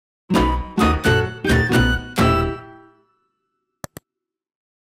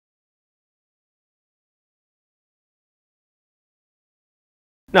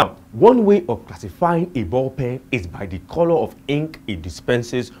One way of classifying a ball pen is by the color of ink it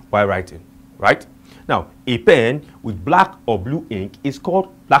dispenses while writing, right? Now, a pen with black or blue ink is called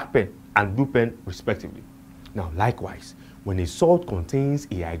black pen and blue pen respectively. Now, likewise, when a salt contains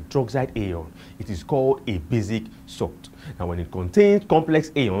a hydroxide ion, it is called a basic salt. Now, when it contains complex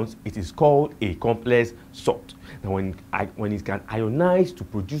ions, it is called a complex salt. Now, when it can ionize to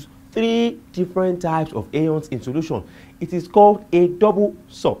produce 3 different types of ions in solution, it is called a double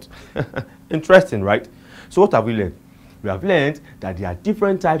salt. Interesting, right? So what have we learned? We have learned that there are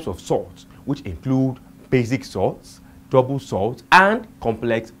different types of salts, which include basic salts, double salts, and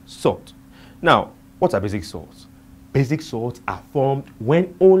complex salt. Now, what are basic salts? Basic salts are formed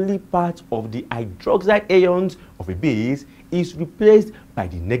when only part of the hydroxide ions of a base is replaced by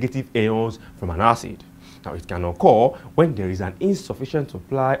the negative ions from an acid. Now, it can occur when there is an insufficient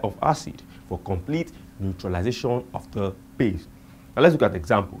supply of acid for complete neutralization of the base. Now, let's look at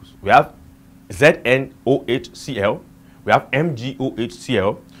examples. We have ZnOHCl, we have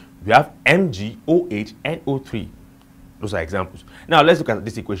MgOHCl, we have MgOHNO3. Those are examples. Now, let's look at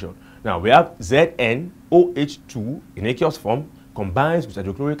this equation. Now, we have ZnOH2 in aqueous form combines with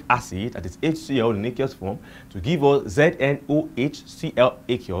hydrochloric acid, that is HCl in aqueous form, to give us ZnOHCl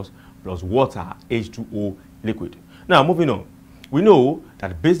aqueous plus water H2O liquid. Now, moving on. We know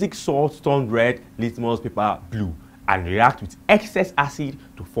that basic salts turn red litmus paper blue and react with excess acid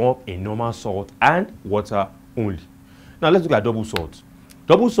to form a normal salt and water only. Now, let's look at double salts.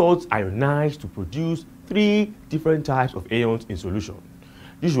 Double salts ionize to produce 3 different types of ions in solution.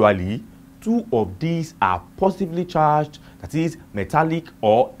 Usually, 2 of these are positively charged, that is metallic,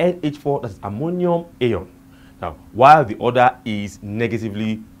 or NH4, that is ammonium ion. Now, while the other is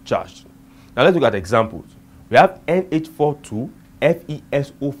negatively charged. Now, let's look at examples. We have NH42,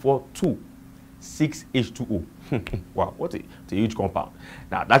 FeSO42, 6H2O. Wow, what a huge compound.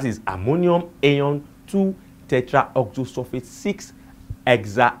 Now, that is ammonium ion 2 tetraoxosulfate 6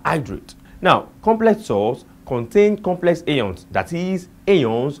 hexahydrate. Now, complex salts contain complex ions, that is,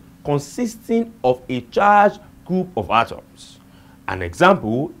 ions consisting of a charged group of atoms. An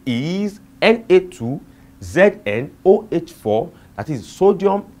example is Na2ZnOH4, that is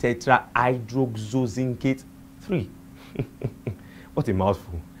sodium tetrahydroxozincate 3. What a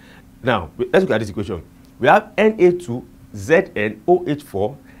mouthful. Now, let's look at this equation. We have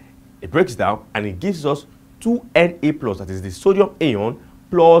Na2ZnOH4. It breaks down and it gives us 2Na plus, that is the sodium ion,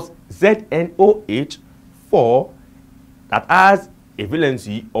 plus ZnOH4 that has a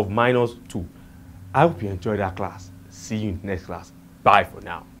valency of -2. I hope you enjoyed that class. See you in the next class. Bye for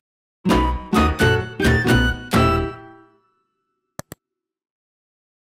now.